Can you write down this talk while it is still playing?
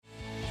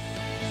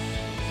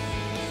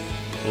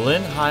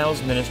Lynn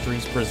Hiles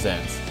Ministries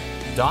presents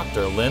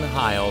Dr. Lynn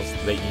Hiles,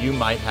 that you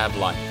might have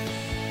life.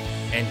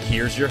 And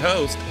here's your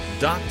host,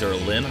 Dr.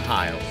 Lynn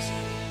Hiles.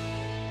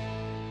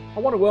 I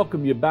want to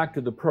welcome you back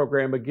to the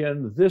program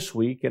again this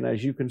week. And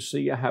as you can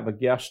see, I have a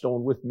guest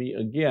on with me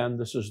again.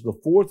 This is the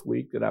fourth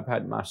week that I've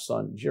had my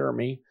son,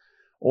 Jeremy,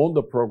 on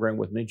the program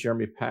with me.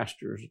 Jeremy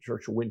pastors the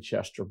Church of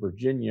Winchester,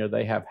 Virginia.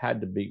 They have had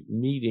to be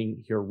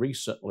meeting here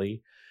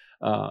recently,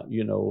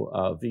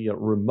 via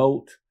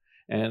remote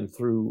and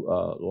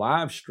through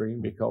live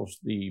stream because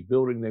the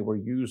building they were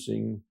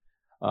using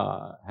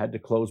had to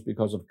close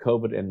because of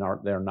COVID, and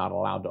they're not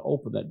allowed to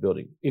open that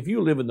building. If you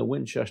live in the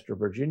Winchester,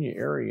 Virginia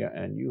area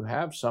and you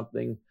have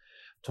something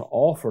to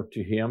offer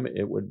to him,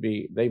 it would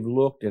be, they've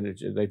looked and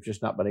they've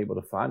just not been able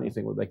to find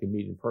anything where they can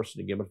meet in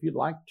person again. But if you'd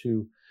like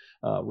to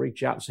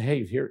reach out and say,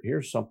 hey,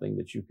 here's something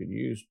that you could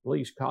use,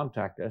 please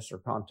contact us or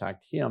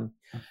contact him,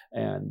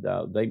 and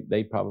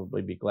they'd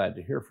probably be glad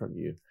to hear from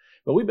you.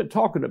 But we've been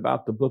talking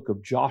about the book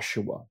of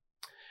Joshua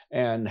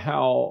and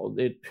how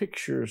it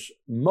pictures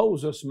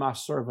Moses, my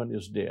servant,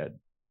 is dead.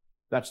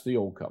 That's the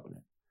old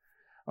covenant.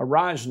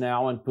 Arise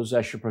now and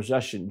possess your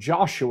possession.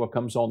 Joshua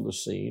comes on the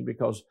scene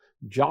because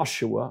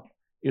Joshua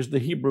is the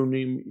Hebrew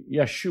name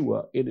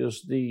Yeshua. It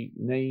is the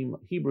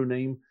Hebrew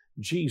name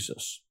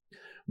Jesus.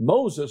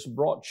 Moses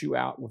brought you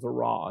out with a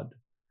rod,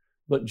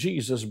 but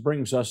Jesus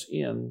brings us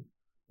in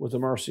with a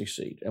mercy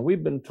seat. And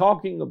we've been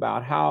talking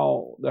about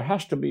how there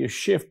has to be a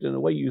shift in the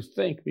way you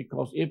think,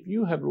 because if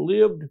you have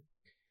lived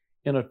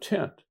in a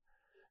tent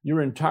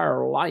your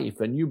entire life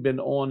and you've been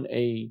on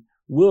a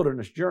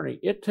wilderness journey,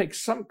 it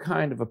takes some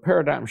kind of a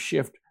paradigm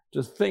shift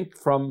to think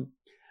from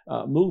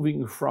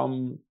moving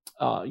from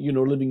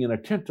living in a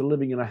tent to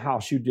living in a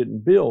house you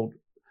didn't build,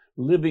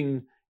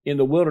 living in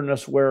the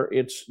wilderness where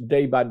it's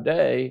day by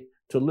day,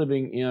 to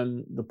living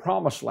in the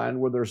promised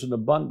land where there's an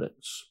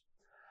abundance.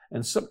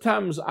 And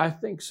sometimes I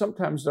think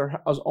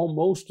there is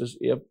almost as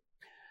if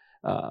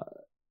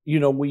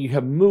we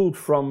have moved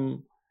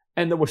from.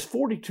 And there was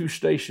 42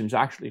 stations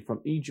actually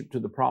from Egypt to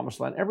the Promised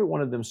Land. Every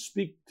one of them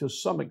speak to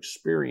some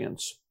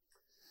experience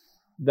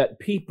that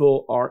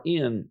people are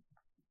in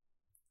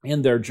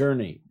their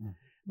journey.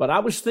 But I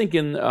was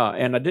thinking,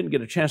 and I didn't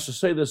get a chance to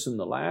say this in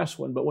the last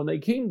one, but when they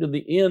came to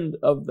the end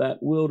of that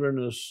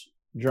wilderness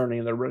journey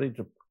and they're ready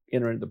to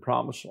enter into the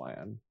Promised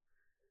Land,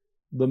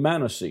 the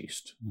manna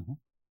ceased. Mm-hmm.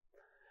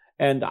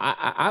 And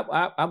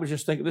I was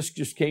just thinking, this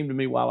just came to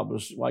me while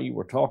you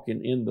were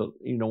talking when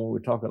we were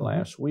talking mm-hmm.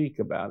 last week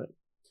about it.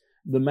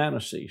 The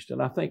manna ceased.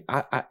 And I think,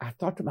 I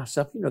thought to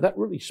myself, that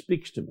really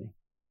speaks to me,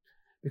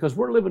 because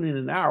we're living in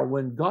an hour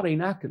when God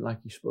ain't acting like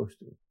he's supposed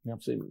to,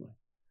 seemingly.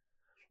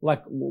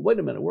 Like, well, wait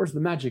a minute, where's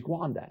the magic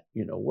wand at?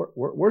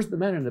 Where's the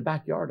manna in the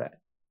backyard at?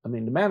 I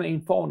mean, the manna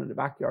ain't falling in the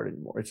backyard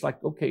anymore. It's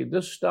like, okay,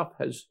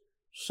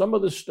 some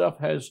of this stuff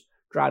has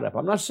dried up.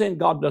 I'm not saying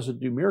God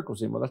doesn't do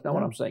miracles anymore. That's not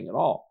what I'm saying at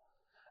all.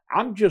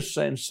 I'm just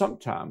saying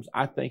sometimes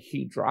I think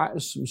he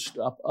dries some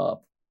stuff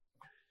up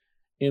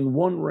in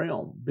one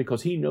realm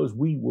because he knows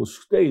we will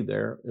stay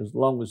there as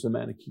long as the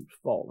manna keeps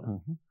falling.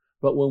 Mm-hmm.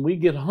 But when we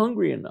get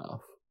hungry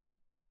enough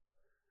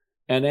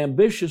and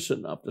ambitious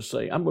enough to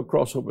say, I'm going to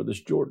cross over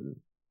this Jordan,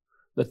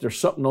 that there's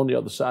something on the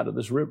other side of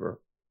this river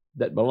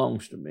that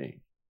belongs to me,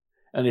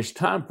 and it's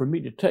time for me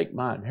to take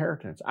my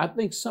inheritance. I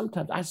think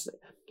sometimes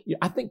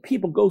I think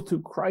people go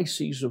through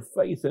crises of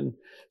faith, and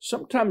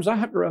sometimes I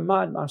have to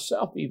remind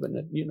myself even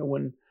that,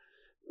 when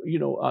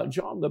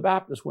John the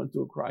Baptist went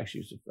through a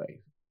crisis of faith.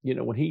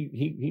 When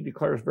he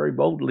declares very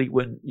boldly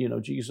when,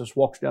 Jesus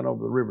walks down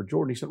over the river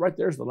Jordan, he said, right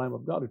there's the Lamb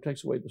of God who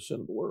takes away the sin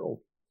of the world.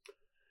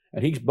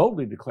 And he's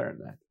boldly declaring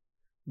that.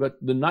 But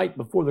the night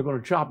before they're going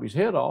to chop his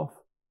head off,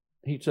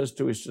 he says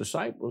to his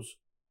disciples,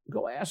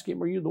 go ask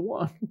him, are you the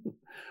one?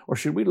 Or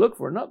should we look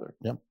for another?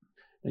 Yep.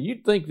 Now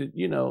you'd think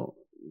that,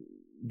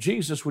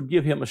 Jesus would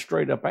give him a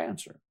straight up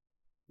answer,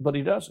 but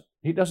he doesn't.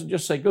 He doesn't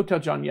just say, go tell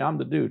John, yeah, I'm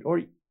the dude. Or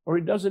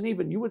he doesn't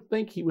even, you would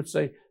think he would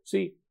say,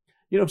 see,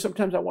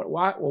 sometimes I wonder,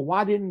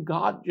 why didn't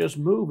God just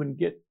move and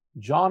get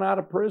John out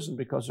of prison?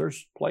 Because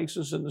there's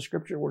places in the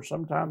scripture where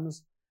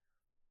sometimes,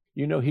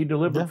 he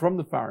delivered from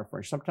the fire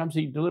furnace. Sometimes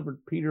he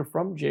delivered Peter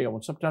from jail.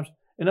 And sometimes,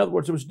 in other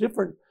words, there's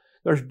different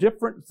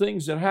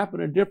things that happen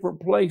in different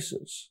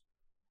places.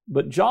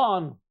 But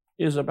John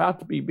is about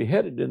to be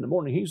beheaded in the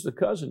morning. He's the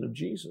cousin of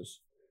Jesus.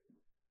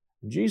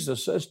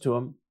 Jesus says to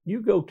him,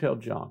 you go tell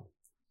John,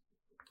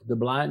 the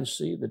blind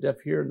see, the deaf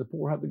hear, and the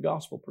poor have the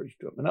gospel preached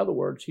to them. In other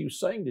words, he was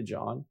saying to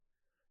John,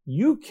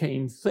 you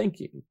came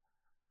thinking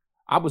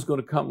I was going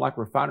to come like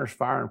refiner's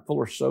fire and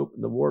fuller soap,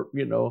 and the word,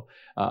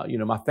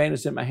 my fan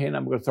is in my hand,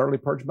 I'm going to thoroughly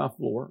purge my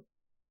floor,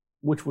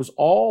 which was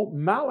all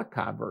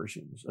Malachi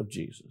versions of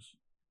Jesus.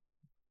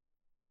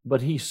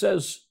 But he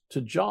says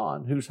to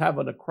John, who's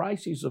having a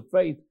crisis of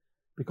faith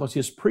because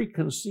his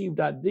preconceived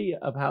idea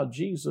of how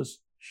Jesus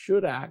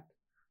should act,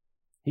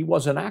 he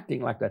wasn't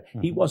acting like that. Mm-hmm.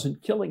 He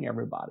wasn't killing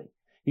everybody.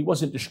 He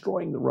wasn't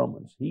destroying the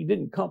Romans. He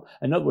didn't come.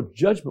 In other words,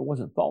 judgment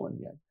wasn't fallen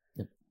yet.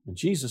 Yep. And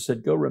Jesus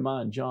said, go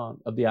remind John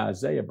of the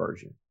Isaiah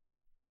version.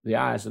 The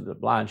eyes of the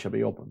blind shall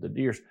be opened.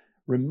 The ears.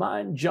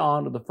 remind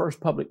John of the first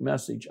public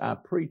message I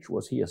preached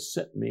was he has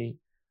sent me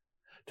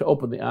to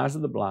open the eyes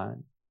of the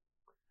blind,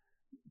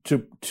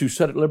 to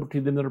set at liberty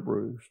them that are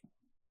bruised,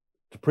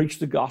 to preach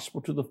the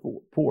gospel to the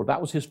poor.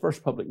 That was his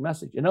first public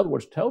message. In other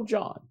words, tell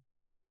John,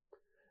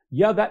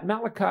 yeah, that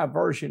Malachi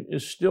version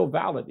is still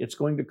valid. It's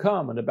going to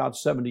come in about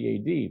 70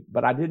 AD,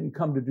 but I didn't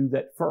come to do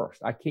that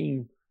first. I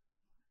came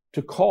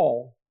to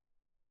call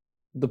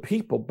the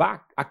people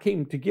back. I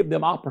came to give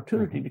them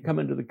opportunity to come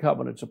into the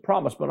covenants of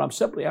promise. But I'm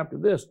simply after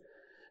this.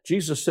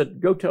 Jesus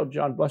said, go tell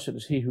John, blessed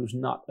is he who's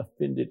not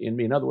offended in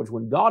me. In other words,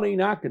 when God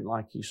ain't acting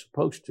like he's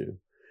supposed to,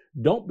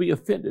 don't be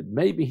offended.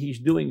 Maybe he's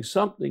doing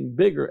something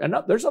bigger. And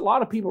there's a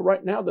lot of people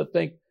right now that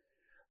think,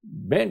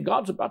 man,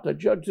 God's about to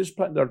judge this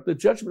planet. The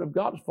judgment of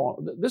God is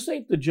falling. This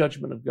ain't the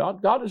judgment of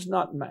God. God is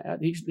not mad.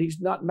 He's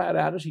not mad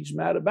at us. He's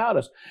mad about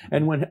us.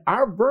 And when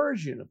our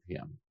version of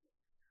him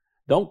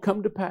don't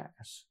come to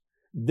pass,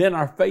 then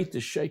our faith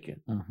is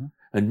shaken. Mm-hmm.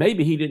 And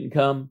maybe he didn't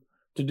come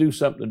to do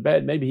something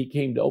bad. Maybe he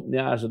came to open the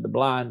eyes of the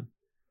blind,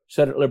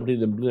 set at liberty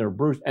the that are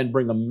bruised, and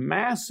bring a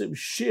massive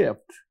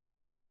shift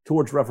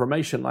towards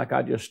reformation like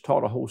I just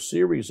taught a whole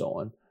series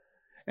on.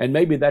 And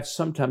maybe that's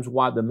sometimes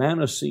why the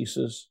manna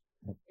ceases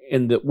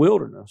in the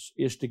wilderness,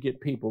 is to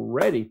get people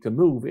ready to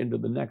move into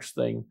the next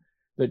thing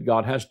that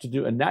God has to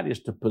do, and that is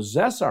to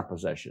possess our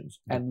possessions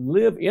and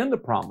live in the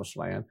promised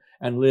land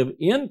and live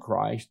in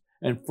Christ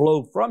and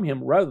flow from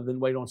him rather than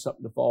wait on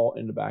something to fall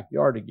in the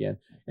backyard again.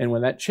 And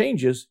when that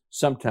changes,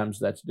 sometimes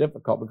that's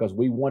difficult because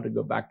we want to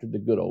go back to the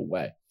good old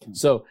way.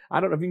 So I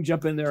don't know if you can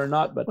jump in there or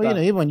not, but well,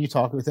 even when you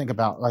talk, we think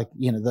about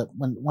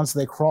once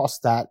they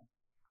crossed that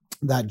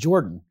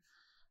Jordan,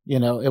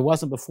 it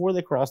wasn't before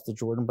they crossed the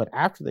Jordan, but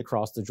after they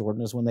crossed the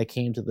Jordan is when they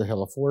came to the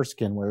hill of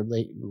foreskin, where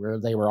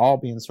they were all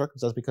being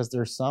circumcised, because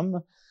there's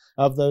some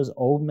of those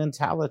old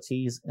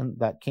mentalities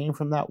that came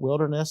from that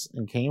wilderness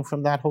and came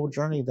from that whole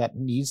journey that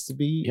needs to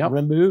be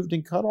removed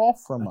and cut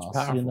off from us.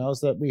 Powerful.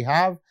 So that we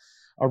have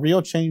a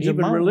real change of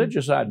mind. Even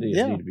religious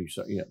ideas need to be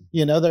so.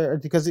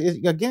 Because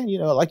again,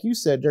 like you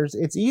said,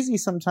 it's easy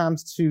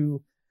sometimes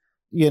to.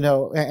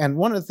 And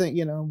one of the things,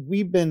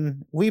 we've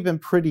been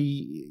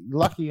pretty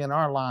lucky in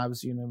our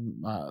lives,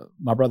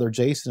 my brother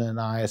Jason and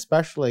I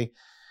especially,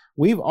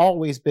 we've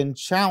always been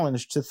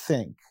challenged to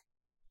think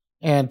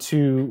and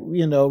to,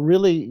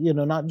 really,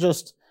 not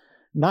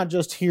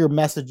just hear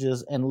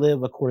messages and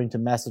live according to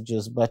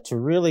messages, but to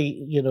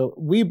really,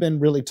 we've been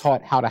really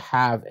taught how to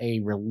have a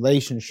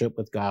relationship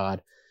with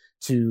God,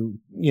 to,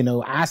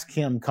 ask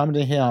him, come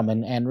to him,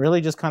 and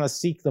really just kind of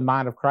seek the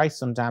mind of Christ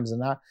sometimes.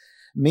 And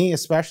me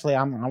especially,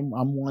 I'm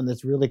one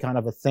that's really kind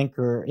of a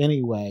thinker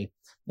anyway,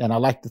 and I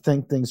like to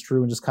think things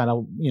through and just kind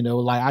of,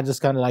 I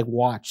just kind of like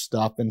watch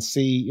stuff and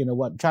see,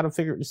 try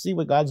to see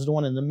what God's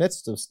doing in the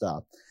midst of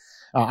stuff.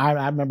 I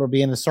remember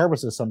being in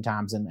services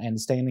sometimes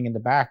and standing in the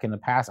back in the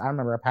past. I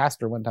remember a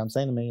pastor one time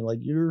saying to me, like,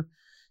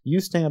 you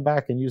stand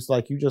back and you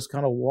just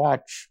kind of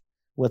watch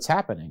what's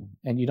happening,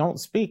 and you don't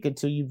speak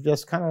until you've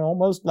just kind of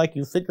almost like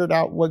you figured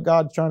out what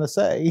God's trying to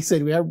say. He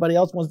said, everybody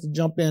else wants to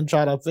jump in,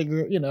 try to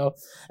figure,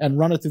 and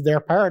run it through their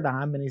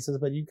paradigm. And he says,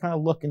 but you kind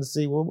of look and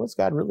see, well, what's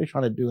God really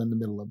trying to do in the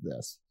middle of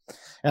this?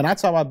 And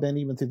that's how I've been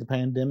even through the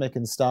pandemic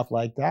and stuff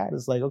like that.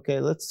 It's like, okay,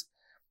 let's,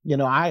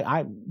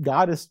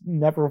 God is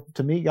never,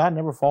 to me, God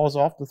never falls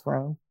off the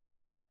throne.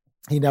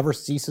 He never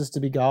ceases to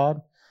be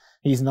God.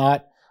 He's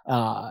not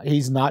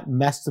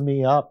messing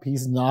me up.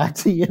 He's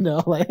not,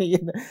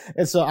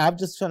 and so I'm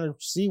just trying to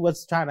see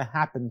what's trying to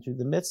happen through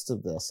the midst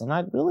of this. And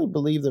I really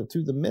believe that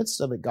through the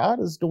midst of it, God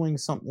is doing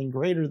something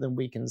greater than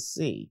we can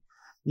see.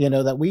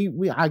 That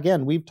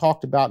we've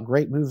talked about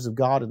great moves of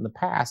God in the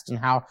past and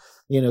how,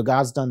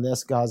 God's done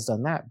this, God's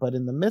done that. But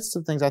in the midst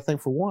of things, I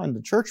think for one,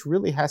 the church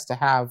really has to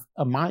have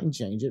a mind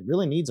change. It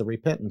really needs a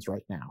repentance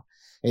right now.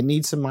 It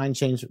needs some mind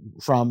change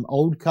from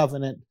old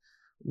covenant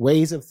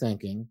ways of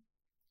thinking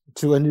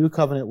to a new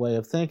covenant way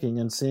of thinking,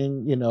 and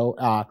seeing,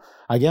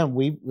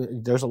 again,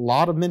 there's a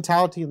lot of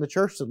mentality in the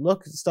church that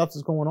look at stuff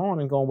that's going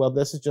on and going, well,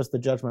 this is just the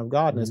judgment of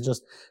God, and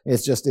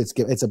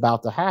it's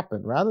about to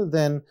happen, rather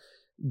than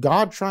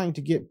God trying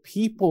to get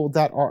people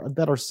that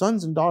are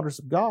sons and daughters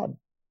of God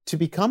to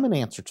become an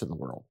answer to the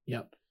world.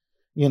 Yep.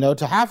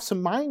 To have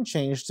some mind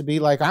change, to be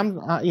like, I'm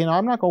not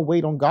going to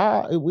wait on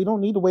God. We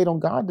don't need to wait on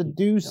God to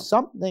do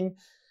something.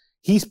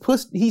 He's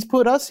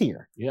put us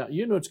here. Yeah,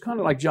 it's kind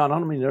of like John. I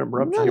don't mean to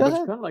interrupt you, but it's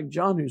kind of like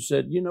John who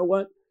said, you know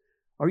what?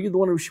 Are you the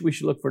one who we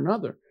should look for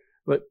another?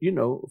 But,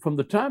 from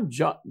the time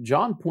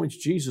John points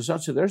Jesus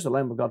out, said, there's the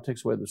Lamb of God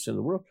takes away the sin of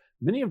the world.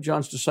 Many of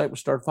John's disciples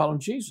started following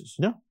Jesus.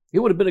 Yeah. It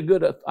would have been a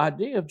good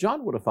idea if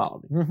John would have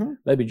followed him. Mm-hmm.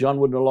 Maybe John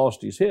wouldn't have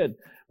lost his head.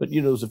 But,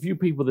 there's a few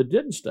people that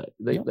didn't stay.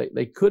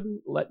 They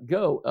couldn't let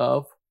go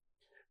of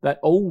that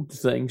old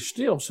thing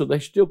still. So they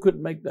still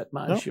couldn't make that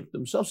mind shift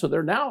themselves. So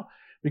they're now,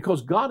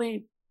 because God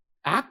ain't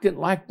acting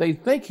like they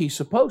think he's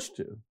supposed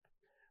to,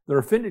 They're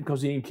offended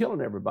because he ain't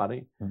killing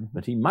everybody, Mhm.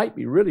 but he might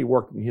be really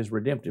working his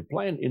redemptive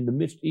plan in the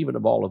midst even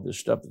of all of this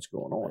stuff that's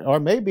going on. Or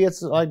maybe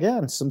it's,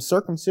 again, some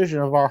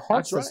circumcision of our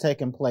hearts that's right.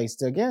 taking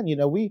place. Again,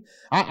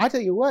 I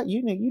tell you what,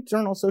 you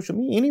turn on social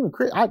media, and even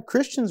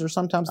Christians are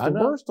sometimes the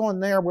worst on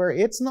there, where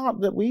it's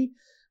not that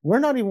we're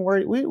not even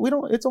worried. We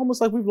don't. It's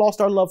almost like we've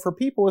lost our love for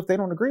people if they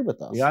don't agree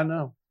with us. Yeah, I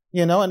know.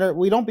 And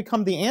we don't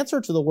become the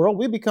answer to the world.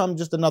 We become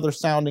just another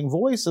sounding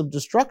voice of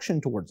destruction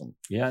towards them.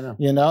 Yeah, I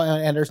know.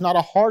 And there's not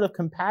a heart of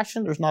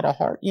compassion. There's not a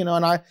heart,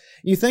 and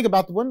you think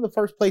about one of the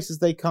first places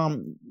they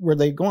come where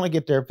they're going to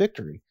get their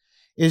victory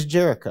is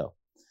Jericho.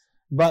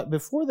 But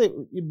before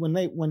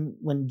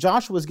when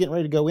Joshua was getting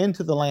ready to go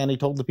into the land, he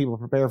told the people to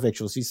prepare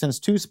victuals. He sends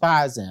 2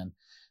 spies in.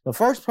 The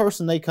first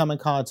person they come in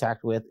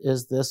contact with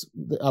is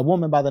a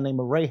woman by the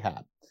name of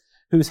Rahab,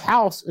 whose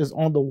house is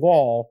on the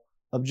wall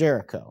of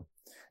Jericho.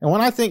 And when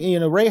I think,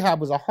 Rahab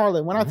was a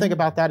harlot, when I think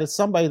about that, it's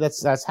somebody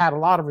that's had a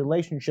lot of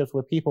relationships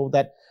with people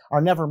that are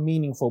never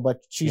meaningful,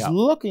 but she's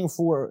looking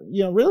for,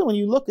 really when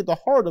you look at the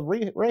heart of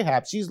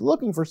Rahab, she's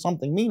looking for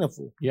something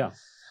meaningful. Yeah.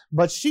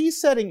 But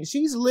she's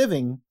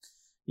living,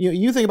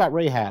 you think about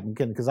Rahab,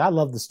 because I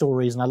love the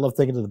stories and I love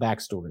thinking of the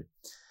backstory.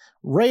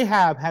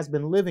 Rahab has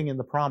been living in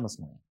the promised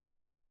land.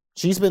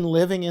 She's been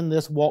living in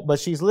this wall, but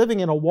she's living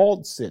in a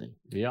walled city.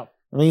 Yep.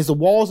 It means the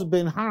walls have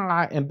been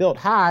high and built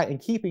high and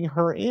keeping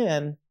her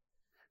in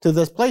to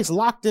this place,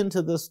 locked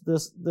into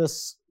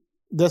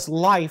this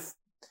life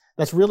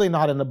that's really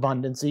not in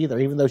abundance either,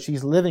 even though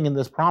she's living in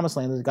this promised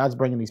land that God's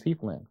bringing these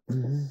people in.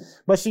 Mm-hmm.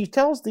 But she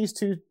tells these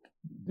two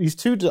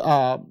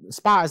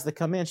spies that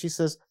come in, she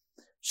says,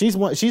 she's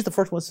the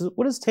first one that says,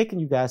 what has taken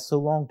you guys so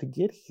long to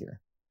get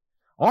here?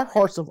 Our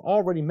hearts have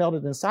already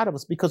melted inside of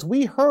us because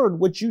we heard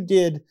what you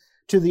did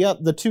to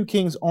the 2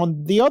 kings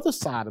on the other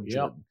side of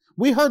Jordan.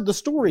 We heard the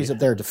stories of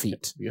their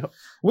defeat. Yep.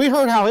 We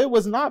heard how it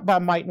was not by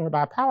might nor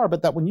by power,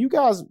 but that when you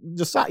guys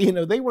decide,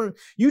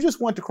 you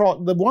just want to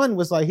cross. The one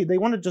was like, they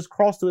want to just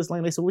cross through this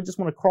land. They said, we just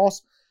want to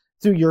cross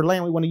through your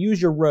land. We want to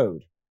use your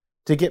road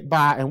to get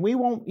by. And we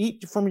won't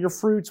eat from your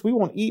fruits. We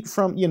won't eat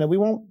from, we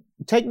won't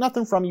take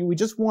nothing from you. We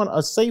just want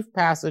a safe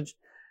passage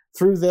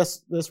through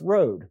this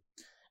road.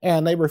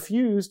 And they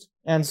refused.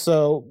 And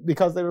so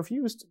because they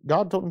refused,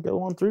 God told them,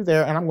 go on through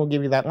there and I'm going to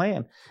give you that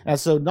land. And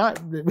so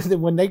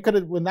when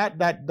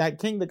that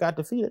king that got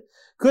defeated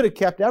could have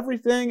kept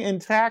everything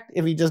intact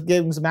if he just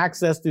gave him some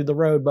access through the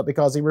road. But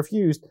because he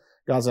refused,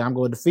 God said, I'm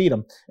going to defeat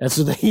him. And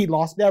so he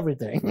lost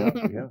everything.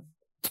 Yeah.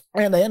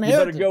 And they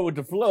inherited. You better go with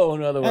the flow,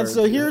 in other words. And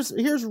so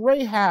here's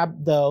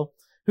Rahab, though,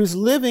 who's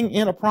living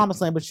in a promised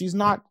land, but she's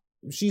not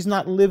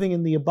living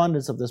in the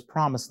abundance of this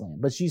promised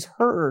land. But she's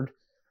heard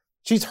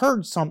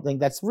something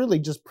that's really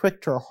just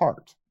pricked her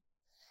heart.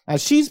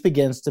 And she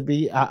begins to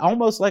be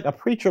almost like a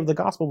preacher of the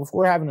gospel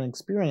before having an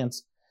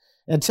experience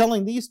and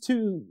telling these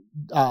 2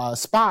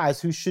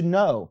 spies who should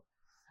know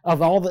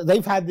of all that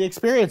they've had the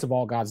experience of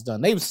all God's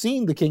done. They've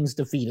seen the kings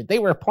defeated. They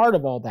were a part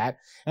of all that.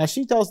 And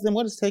she tells them,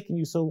 what has taken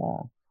you so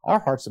long? Our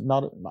hearts have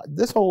melted.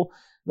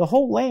 The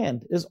whole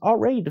land is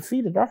already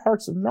defeated. Our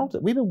hearts have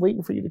melted. We've been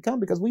waiting for you to come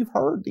because we've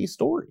heard these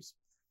stories.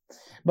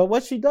 But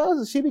what she does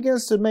is she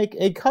begins to make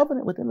a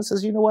covenant with him and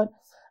says, you know what?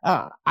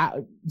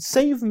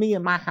 Save me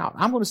and my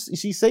house.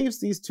 She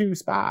saves these 2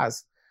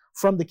 spies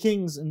from the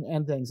kings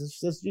and things. And she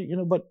says,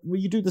 but will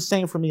you do the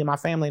same for me and my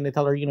family? And they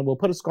tell her, we'll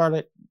put a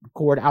scarlet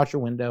cord out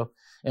your window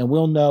and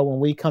we'll know when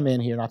we come in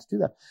here not to do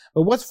that.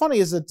 But what's funny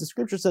is that the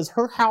scripture says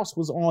her house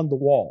was on the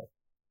wall.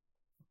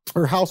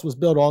 Her house was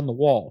built on the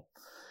wall.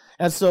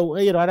 And so,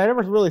 I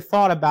never really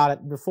thought about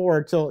it before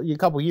until a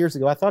couple of years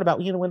ago. I thought about,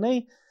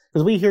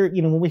 because we hear,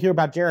 when we hear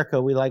about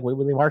Jericho, we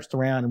marched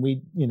around and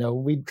we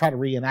try to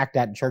reenact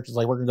that in churches.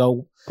 Like, we're going to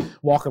go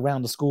walk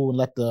around the school and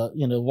let the,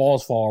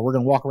 walls fall. We're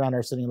going to walk around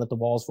our city and let the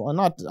walls fall.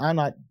 I'm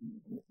not,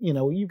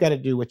 you've got to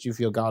do what you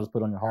feel God has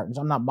put on your heart. And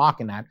so I'm not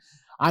mocking that.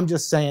 I'm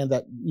just saying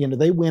that,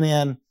 they went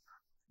in,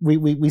 we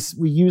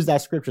used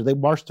that scripture. They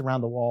marched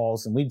around the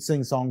walls and we'd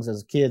sing songs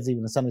as kids,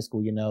 even in Sunday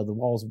school, the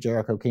walls of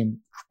Jericho came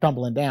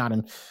tumbling down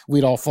and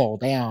we'd all fall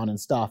down and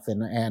stuff.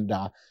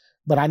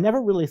 But I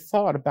never really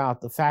thought about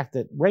the fact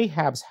that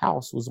Rahab's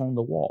house was on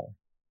the wall.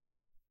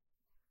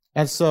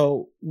 And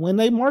so when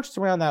they marched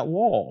around that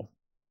wall,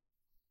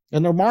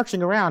 and they're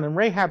marching around, and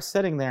Rahab's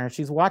sitting there, and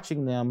she's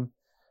watching them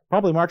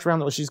probably march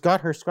around. She's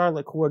got her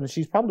scarlet cord, and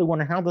she's probably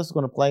wondering how this is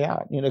going to play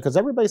out, because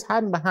everybody's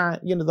hiding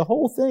behind, the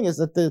whole thing is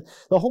that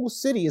the whole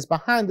city is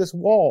behind this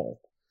wall,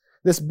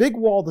 this big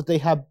wall that they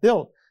have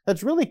built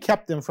that's really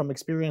kept them from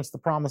experiencing the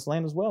promised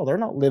land as well. They're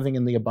not living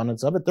in the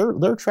abundance of it.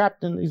 They're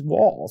trapped in these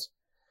walls.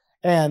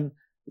 And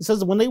it says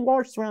that when they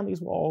marched around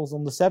these walls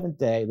on the 7th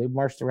day, they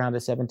marched around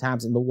it 7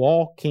 times, and the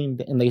wall came,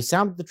 and they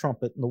sounded the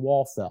trumpet, and the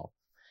wall fell.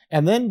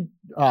 And then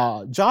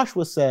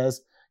Joshua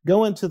says,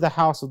 go into the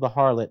house of the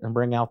harlot and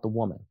bring out the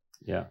woman.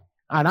 Yeah.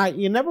 And I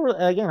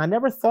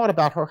never thought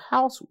about her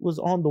house was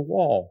on the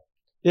wall.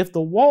 If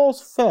the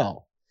walls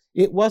fell,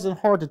 it wasn't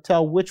hard to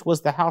tell which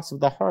was the house of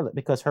the harlot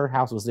because her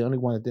house was the only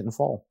one that didn't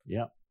fall.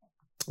 Yeah.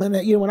 And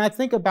when I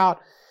think about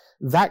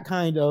that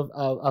kind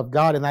of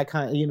God and that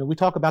kind of, we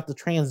talk about the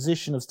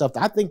transition of stuff.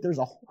 I think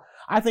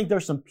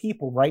there's some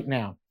people right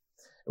now.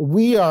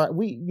 We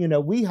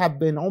have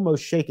been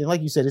almost shaken.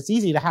 Like you said, it's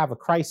easy to have a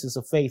crisis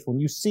of faith when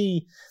you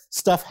see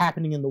stuff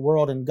happening in the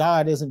world and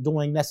God isn't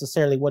doing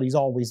necessarily what he's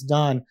always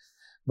done.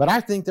 But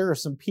I think there are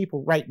some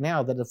people right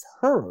now that have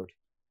heard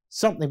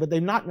something, but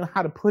they've not known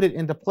how to put it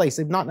into place.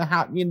 They've not known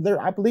how,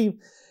 I believe,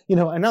 in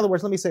other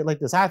words, let me say it like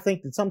this. I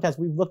think that sometimes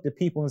we've looked at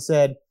people and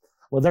said,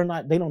 well,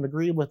 they don't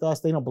agree with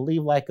us. They don't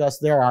believe like us.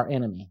 They're our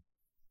enemy.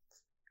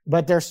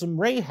 But there's some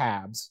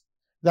Rahabs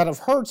that have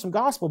heard some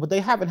gospel, but they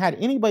haven't had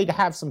anybody to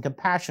have some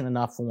compassion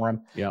enough for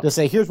them to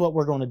say, here's what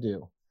we're going to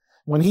do.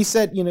 When he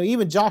said,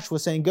 even Joshua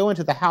saying, go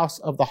into the house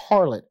of the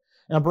harlot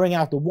and bring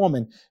out the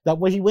woman, that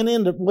when he went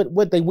into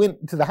what they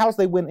went to the house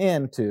they went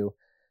into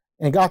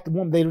and got the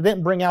woman, they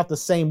didn't bring out the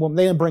same woman.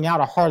 They didn't bring out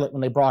a harlot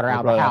when they brought her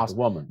out of the house.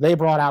 They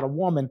brought out a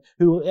woman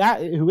who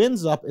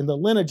ends up in the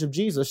lineage of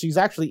Jesus. She's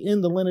actually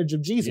in the lineage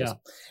of Jesus.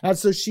 Yeah. And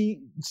so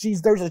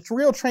there's a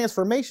real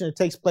transformation that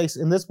takes place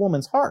in this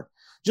woman's heart.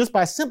 Just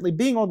by simply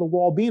being on the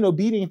wall, being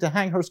obedient to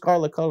hang her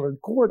scarlet-colored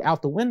cord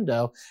out the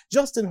window,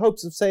 just in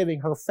hopes of saving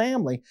her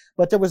family.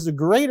 But there was a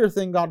greater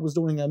thing God was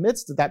doing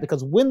amidst of that,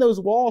 because when those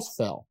walls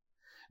fell,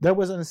 there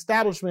was an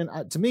establishment,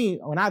 to me,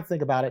 when I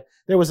think about it,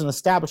 there was an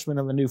establishment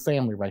of a new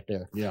family right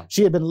there. Yeah.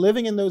 She had been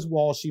living in those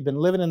walls. She'd been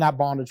living in that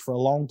bondage for a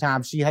long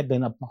time. She had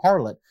been a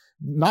harlot,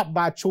 not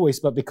by choice,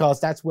 but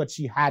because that's what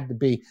she had to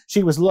be.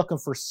 She was looking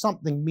for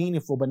something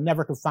meaningful, but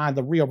never could find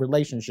the real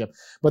relationship.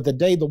 But the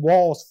day the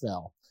walls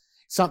fell,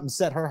 something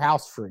set her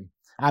house free.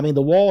 I mean,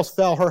 the walls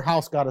fell, her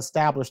house got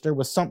established. There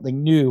was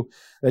something new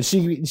that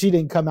she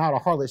didn't come out a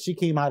harlot. She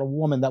came out a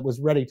woman that was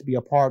ready to be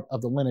a part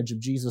of the lineage of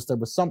Jesus. There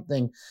was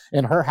something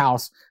in her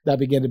house that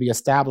began to be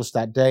established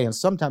that day. And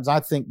sometimes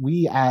I think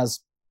we as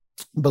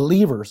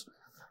believers,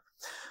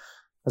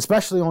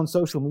 especially on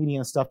social media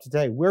and stuff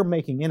today, we're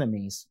making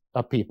enemies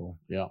of people.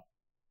 Yeah.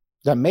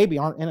 That maybe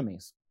aren't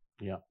enemies.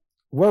 Yeah.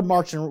 We're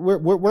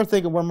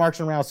thinking we're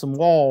marching around some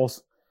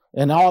walls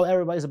and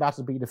everybody's about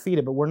to be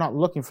defeated, but we're not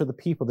looking for the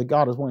people that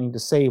God is wanting to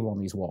save on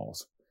these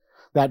walls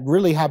that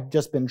really have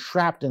just been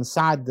trapped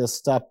inside this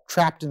stuff,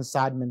 trapped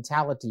inside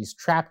mentalities,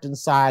 trapped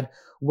inside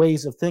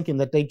ways of thinking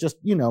that they just,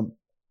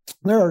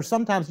 there are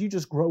sometimes you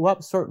just grow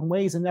up certain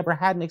ways and never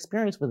had an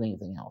experience with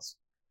anything else.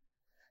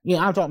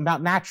 I'm talking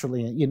about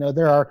naturally.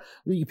 There are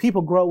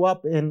people grow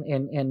up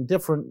in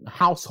different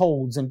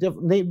households and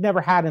they've never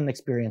had an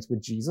experience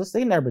with Jesus.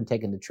 They've never been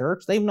taken to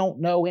church. They don't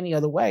know any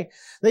other way.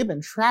 They've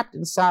been trapped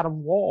inside of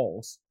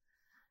walls.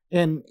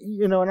 And,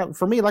 and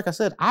for me, like I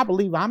said, I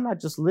believe I'm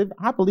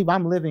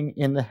living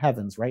in the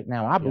heavens right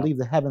now. I believe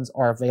the heavens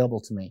are available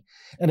to me.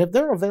 And if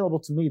they're available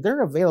to me,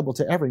 they're available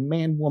to every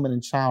man, woman,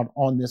 and child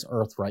on this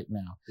earth right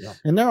now. Yeah.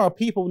 And there are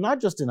people,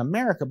 not just in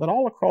America, but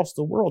all across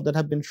the world that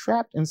have been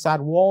trapped inside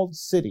walled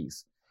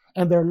cities.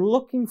 And they're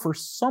looking for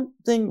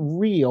something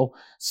real,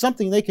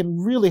 something they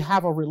can really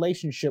have a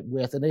relationship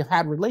with. And they've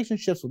had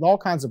relationships with all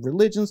kinds of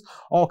religions,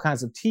 all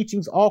kinds of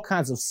teachings, all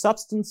kinds of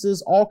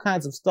substances, all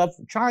kinds of stuff,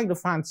 trying to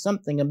find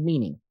something of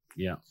meaning.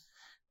 Yeah.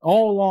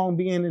 All along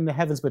being in the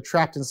heavens, but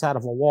trapped inside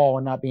of a wall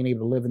and not being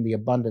able to live in the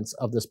abundance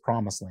of this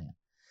promised land.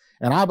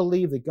 And I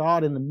believe that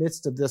God in the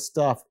midst of this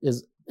stuff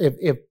is,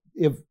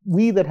 if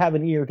we that have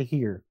an ear to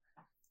hear,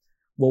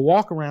 will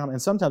walk around,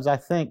 and sometimes I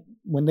think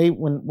when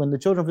the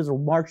children of Israel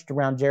marched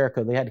around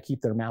Jericho, they had to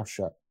keep their mouth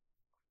shut,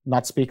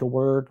 not speak a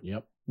word,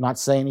 not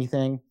say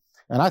anything.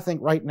 And I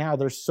think right now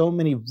there's so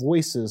many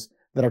voices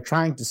that are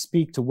trying to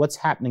speak to what's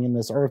happening in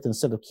this earth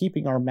instead of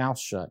keeping our mouth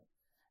shut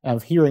and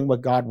of hearing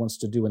what God wants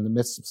to do in the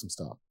midst of some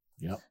stuff.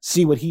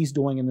 See what he's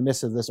doing in the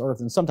midst of this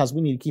earth. And sometimes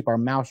we need to keep our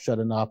mouth shut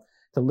enough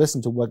to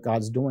listen to what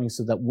God's doing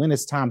so that when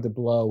it's time to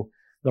blow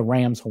the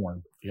ram's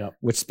horn,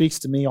 which speaks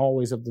to me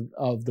always of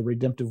the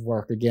redemptive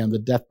work, again, the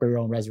death,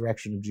 burial, and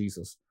resurrection of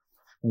Jesus.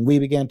 When we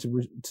begin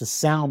to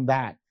sound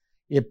that,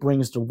 it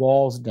brings the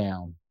walls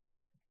down.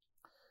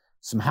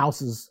 Some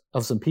houses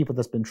of some people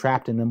that's been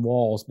trapped in them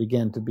walls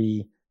begin to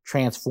be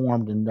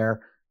transformed, and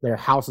their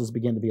houses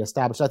begin to be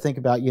established. I think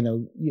about,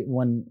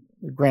 when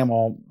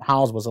Grandma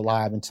Howes was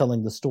alive and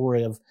telling the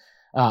story of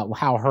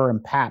how her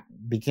and Pat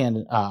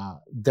began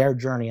their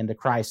journey into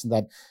Christ, and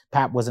that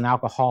Pat was an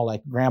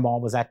alcoholic. Grandma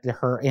was at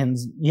her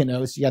ends,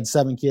 she had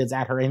 7 kids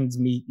at her ends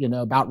meet,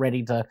 about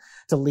ready to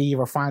leave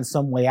or find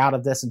some way out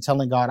of this, and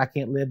telling God, I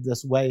can't live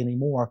this way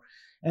anymore.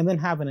 And then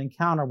have an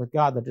encounter with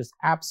God that just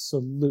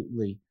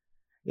absolutely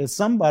is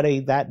somebody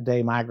that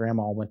day. My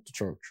grandma went to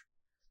church.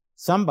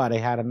 Somebody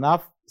had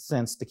enough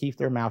sense to keep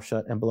their mouth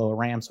shut and blow a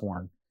ram's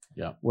horn.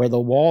 Where the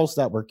walls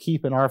that were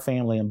keeping our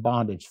family in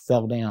bondage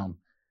fell down.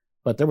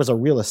 But there was a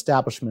real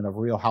establishment of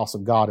real house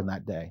of God in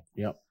that day.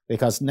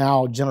 Because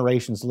now,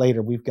 generations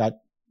later,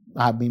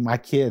 my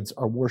kids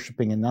are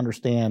worshiping and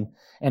understand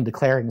and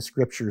declaring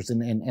scriptures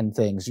and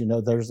things.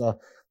 There's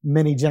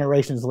many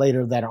generations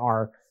later that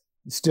are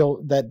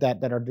still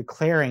that are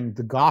declaring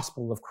the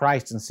gospel of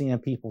Christ and seeing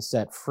people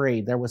set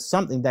free. There was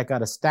something that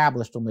got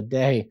established on the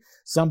day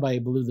somebody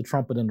blew the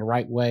trumpet in the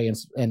right way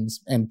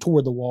and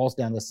tore the walls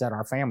down to set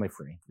our family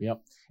free.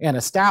 Yep. And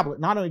establish,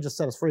 not only just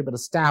set us free, but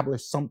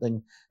establish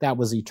something that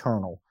was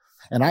eternal.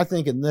 And I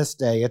think in this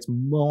day, it's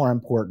more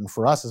important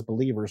for us as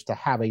believers to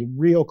have a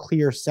real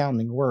clear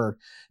sounding word,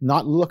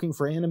 not looking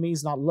for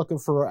enemies, not looking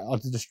for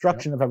the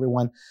destruction of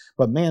everyone,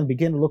 but man,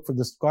 begin to look for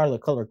the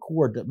scarlet colored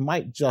cord that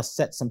might just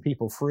set some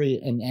people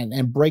free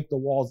and break the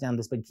walls down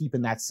that's been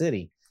keeping that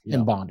city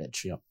in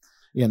bondage. Yep.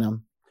 You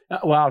know?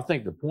 Well, I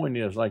think the point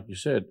is, like you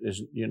said,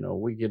 is,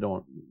 we get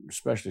on,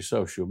 especially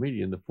social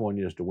media, and the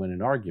point is to win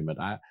an argument.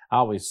 I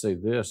always say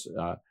this,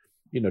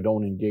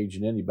 don't engage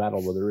in any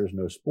battle where there is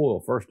no spoil,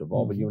 first of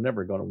all, but you're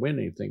never going to win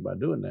anything by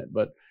doing that.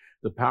 But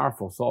the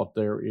powerful thought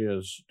there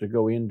is to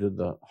go into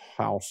the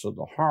house of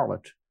the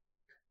harlot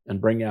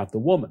and bring out the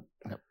woman.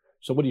 Yep.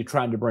 So what are you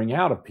trying to bring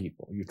out of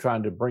people? Are you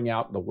trying to bring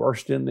out the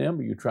worst in them?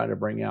 Or are you trying to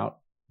bring out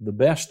the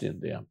best in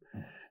them?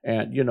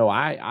 And,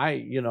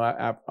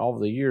 I over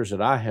the years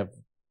that I have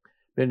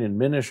been in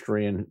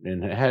ministry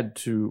and had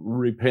to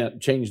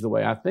repent, change the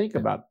way I think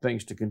about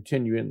things to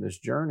continue in this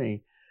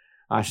journey,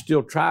 I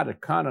still try to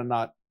kind of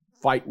not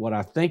fight what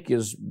I think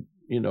is,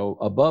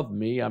 above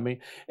me. I mean,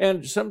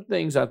 and some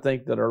things I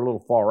think that are a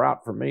little far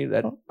out for me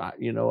that,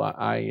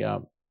 I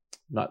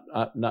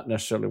not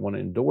necessarily want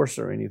to endorse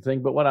or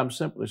anything, but what I'm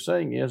simply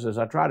saying is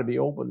I try to be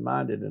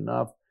open-minded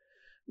enough,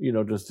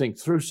 to think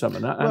through some.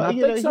 And I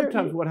think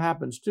sometimes what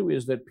happens too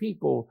is that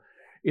people,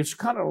 it's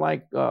kind of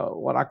like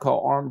what I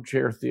call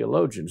armchair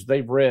theologians.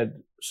 They've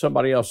read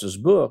somebody else's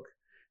book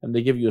and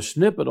they give you a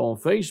snippet on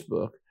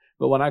Facebook.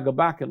 But when I go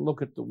back and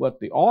look at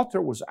what the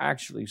author was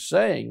actually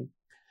saying,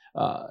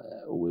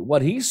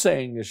 what he's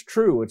saying is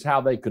true. It's how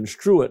they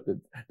construe it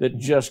that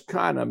just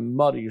kind of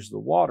muddies the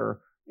water.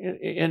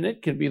 And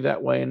it can be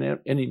that way in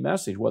any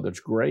message, whether it's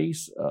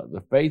grace,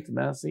 the faith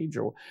message,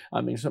 or,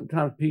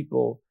 sometimes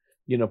people,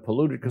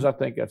 pollute it, because I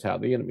think that's how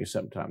the enemy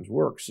sometimes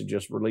works. It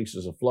just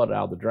releases a flood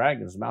out of the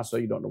dragon's mouth so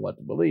you don't know what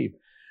to believe.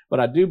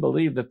 But I do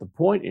believe that the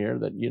point here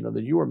that,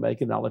 that you were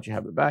making, I'll let you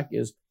have it back,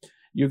 is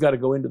you've got to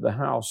go into the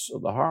house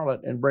of the harlot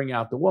and bring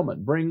out the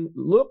woman.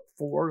 Look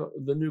for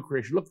the new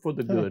creation. Look for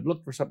the good.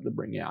 Look for something to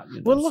bring out.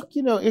 Well, look,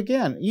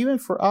 again, even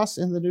for us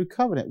in the new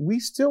covenant, we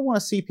still want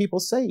to see people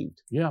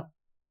saved. Yeah.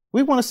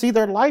 We want to see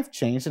their life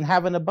changed and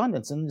have an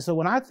abundance. And so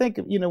when I think,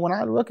 when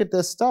I look at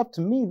this stuff,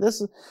 to me,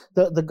 this is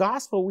the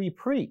gospel we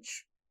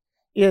preach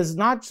is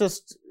not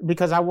just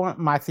because I want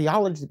my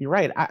theology to be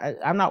right.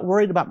 I'm not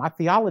worried about my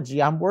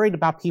theology. I'm worried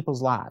about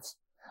people's lives.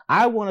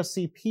 I want to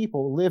see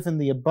people live in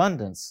the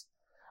abundance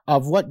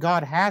of what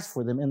God has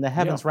for them in the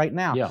heavens right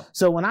now. Yeah.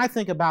 So when I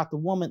think about the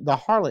woman, the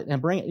harlot,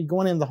 and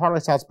going into the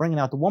harlot's house, bringing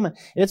out the woman,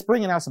 it's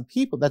bringing out some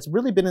people that's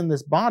really been in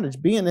this bondage,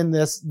 being in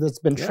this, that's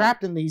been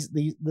trapped in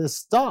this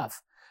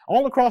stuff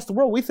all across the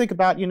world. We think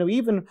about,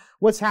 even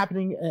what's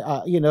happening,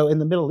 in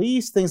the Middle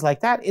East, things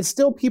like that. It's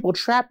still people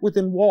trapped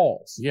within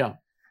walls. Yeah.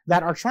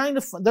 That are trying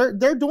to,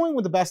 they're doing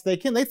with the best they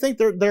can. They think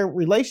their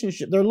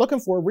relationship, they're looking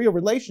for a real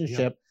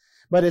relationship. Yeah.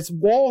 But it's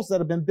walls that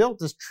have been built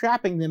that's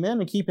trapping them in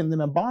and keeping them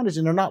in bondage,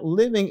 and they're not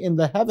living in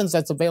the heavens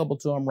that's available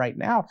to them right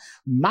now.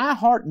 My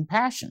heart and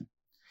passion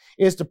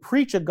is to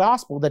preach a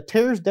gospel that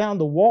tears down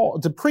the wall,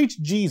 to preach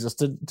Jesus,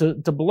 to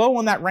blow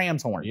on that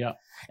ram's horn,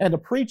 and to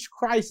preach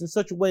Christ in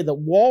such a way that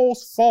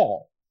walls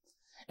fall,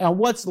 and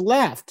what's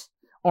left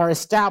are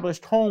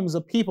established homes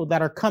of people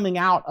that are coming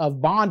out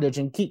of bondage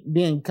and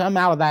come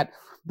out of that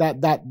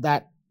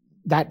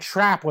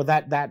trap, or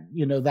that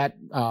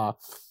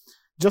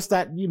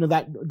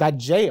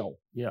jail.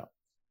 Yeah.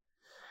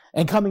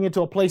 And coming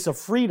into a place of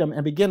freedom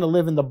and begin to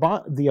live in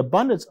the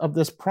abundance of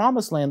this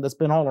promised land that's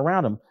been all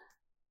around them.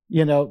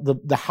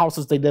 The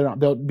houses they did not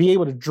build, be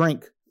able to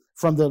drink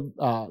from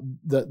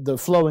the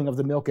flowing of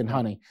the milk and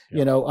honey.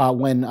 Yeah.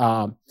 When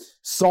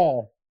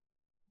Saul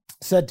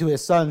said to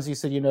his sons, he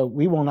said,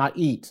 we will not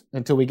eat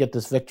until we get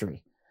this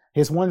victory.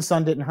 His one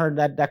son didn't hear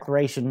that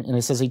declaration, and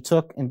it says he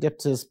took and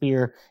dipped his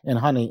spear in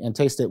honey and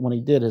tasted it. When he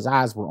did, his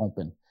eyes were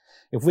open.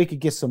 If we could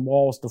get some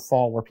walls to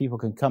fall where people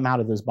can come out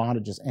of those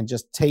bondages and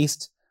just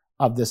taste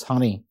of this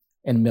honey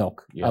and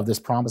milk of this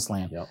promised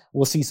land,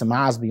 we'll see some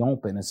eyes be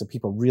open and some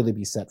people really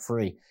be set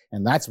free.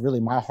 And that's really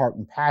my heart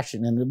and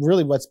passion, and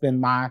really what's been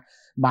my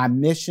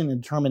mission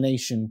and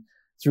determination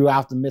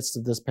throughout the midst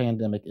of this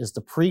pandemic is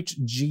to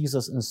preach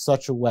Jesus in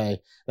such a way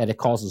that it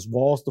causes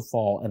walls to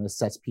fall and it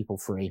sets people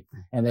free.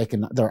 And they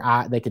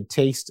can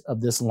taste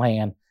of this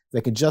land.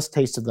 They can just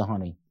taste of the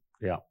honey.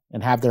 Yeah.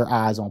 And have their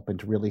eyes open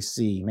to really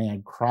see,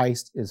 man,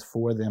 Christ is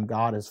for them.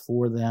 God is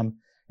for them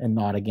and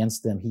not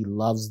against them. He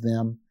loves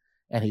them,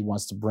 and he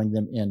wants to bring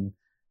them in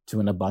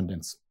to an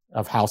abundance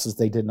of houses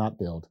they did not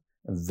build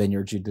and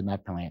vineyards you did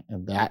not plant.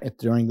 And that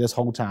during this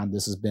whole time,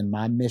 this has been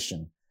my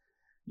mission,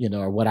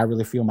 or what I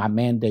really feel my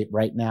mandate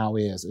right now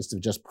is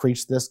to just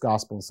preach this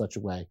gospel in such a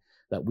way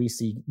that we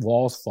see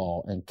walls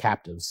fall and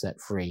captives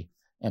set free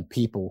and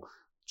people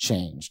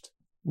changed.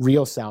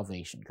 Real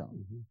salvation come.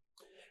 Mm-hmm.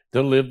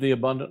 To live the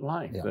abundant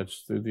life. Yeah. That's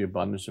through the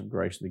abundance of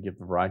grace and the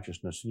gift of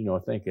righteousness. I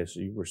think as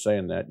you were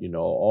saying that,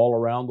 all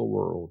around the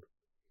world,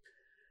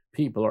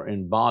 people are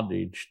in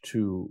bondage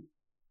to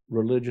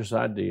religious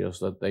ideas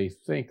that they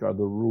think are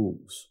the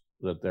rules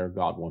that their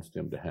God wants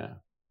them to have.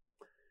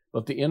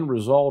 But the end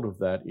result of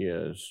that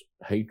is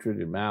hatred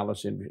and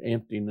malice and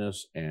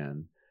emptiness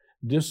and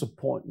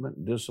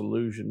disappointment,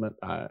 disillusionment.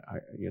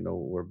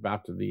 We're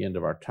about to the end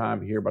of our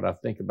time here, but I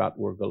think about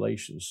where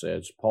Galatians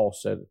says, Paul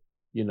said,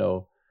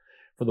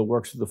 for the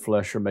works of the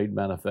flesh are made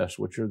manifest,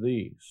 which are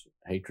these: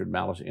 hatred,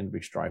 malice,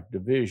 envy, strife,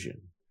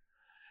 division.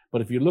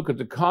 But if you look at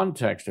the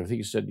context of it,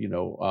 he said,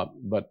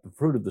 but the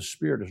fruit of the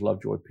Spirit is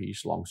love, joy,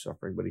 peace,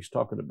 long-suffering. But he's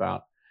talking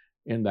about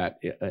in that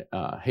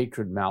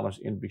hatred, malice,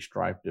 envy,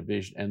 strife,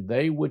 division. And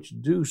they which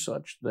do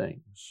such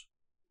things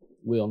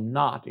will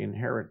not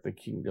inherit the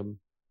kingdom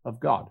of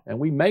God. And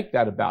we make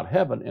that about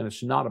heaven, and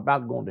it's not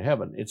about going to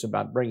heaven. It's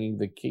about bringing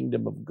the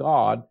kingdom of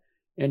God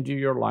into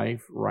your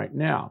life right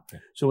now.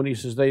 So when he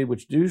says they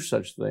which do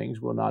such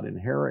things will not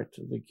inherit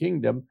the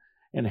kingdom,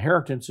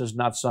 inheritance is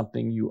not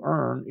something you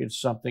earn. It's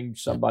something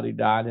somebody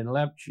died and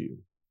left you.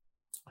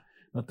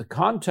 But the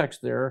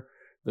context there,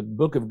 the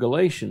book of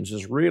Galatians,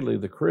 is really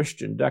the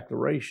Christian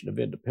declaration of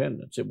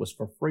independence. It was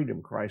for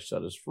freedom Christ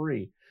set us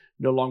free,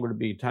 no longer to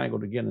be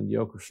tangled again in the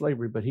yoke of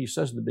slavery. But he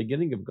says in the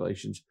beginning of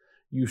Galatians,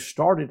 you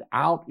started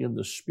out in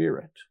the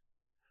Spirit.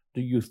 Do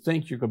you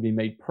think you're going to be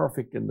made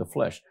perfect in the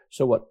flesh?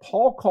 So what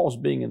Paul calls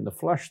being in the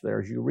flesh there,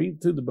 as you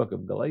read through the book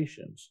of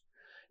Galatians,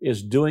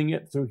 is doing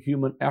it through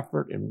human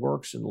effort and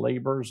works and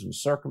labors and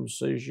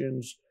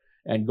circumcisions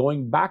and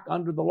going back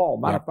under the law.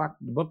 Matter of fact,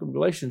 the book of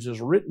Galatians is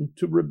written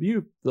to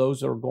rebuke those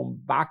that are going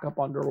back up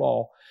under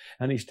law.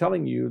 And he's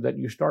telling you that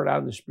you start out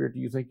in the Spirit, do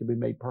you think you'll be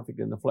made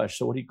perfect in the flesh?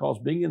 So what he calls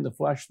being in the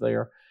flesh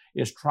there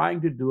is trying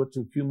to do it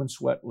through human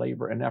sweat,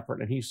 labor, and effort.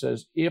 And he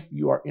says, if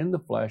you are in the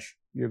flesh,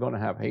 you're going to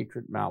have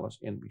hatred, malice,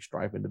 envy,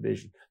 strife, and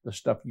division. The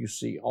stuff you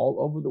see all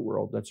over the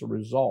world that's a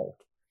result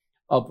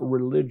of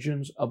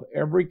religions of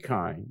every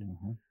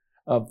kind,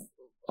 of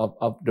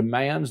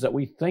demands that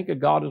we think a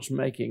God is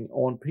making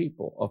on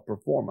people, of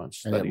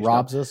performance. And it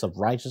robs us of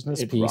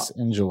righteousness, peace,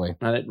 and joy.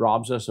 And it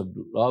robs us of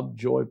love,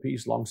 joy,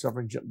 peace,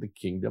 long-suffering, the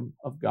kingdom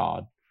of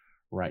God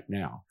right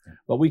now.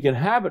 But we can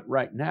have it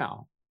right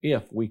now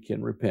if we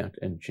can repent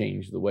and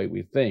change the way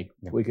we think.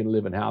 We can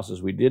live in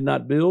houses we did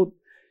not build,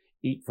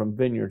 eat from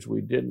vineyards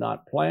we did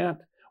not plant.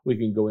 We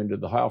can go into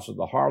the house of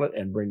the harlot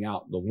and bring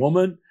out the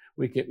woman.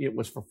 It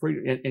was for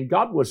freedom. And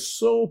God was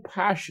so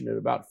passionate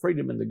about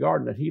freedom in the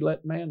garden that he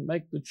let man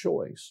make the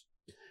choice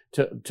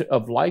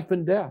of life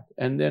and death.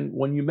 And then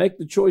when you make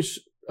the choice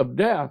of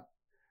death,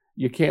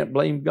 you can't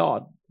blame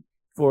God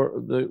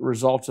for the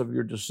results of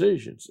your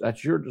decisions.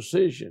 That's your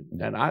decision.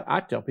 And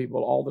I tell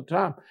people all the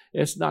time,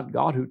 it's not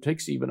God who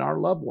takes even our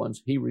loved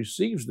ones. He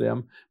receives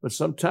them, but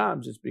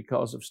sometimes it's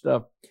because of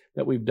stuff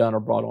that we've done or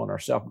brought on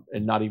ourselves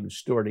and not even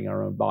stewarding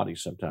our own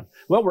bodies sometimes.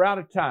 Well, we're out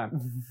of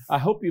time. I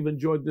hope you've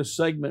enjoyed this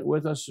segment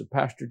with us.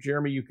 Pastor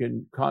Jeremy, you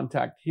can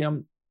contact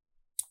him.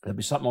 There'll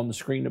be something on the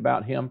screen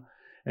about him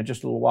in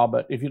just a little while.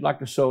 But if you'd like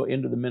to sow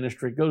into the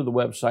ministry, go to the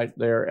website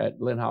there at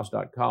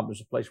lynnhiles.com.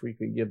 There's a place where you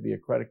can give via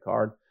credit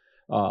card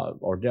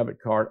or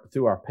debit card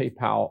through our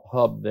PayPal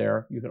hub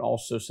there. You can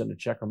also send a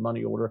check or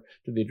money order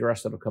to the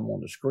address that'll come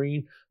on the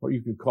screen, or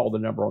you can call the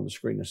number on the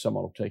screen and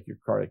someone will take your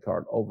credit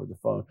card over the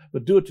phone.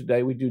 But do it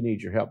today. We do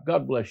need your help.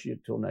 God bless you.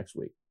 Until next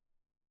week.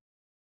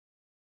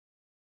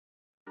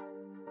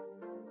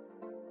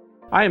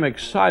 I am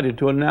excited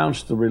to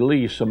announce the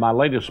release of my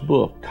latest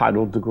book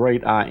titled The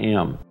Great I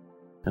Am.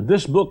 In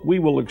this book, we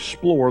will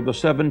explore the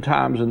 7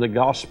 times in the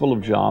Gospel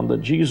of John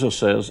that Jesus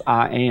says,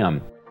 I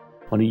am.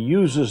 When he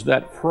uses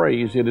that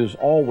phrase, it is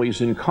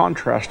always in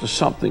contrast to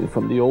something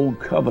from the Old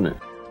Covenant.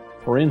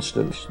 For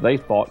instance, they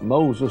thought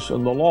Moses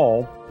and the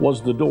law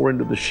was the door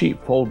into the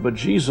sheepfold, but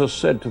Jesus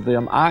said to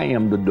them, I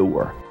am the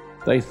door.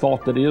 They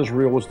thought that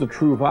Israel was the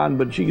true vine,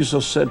 but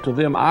Jesus said to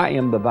them, I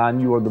am the vine,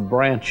 you are the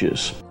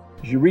branches.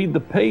 As you read the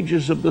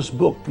pages of this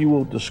book, you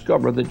will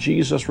discover that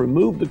Jesus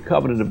removed the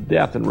covenant of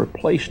death and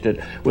replaced it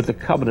with the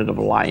covenant of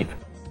life.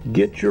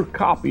 Get your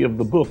copy of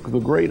the book, The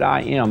Great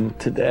I Am,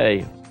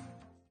 today.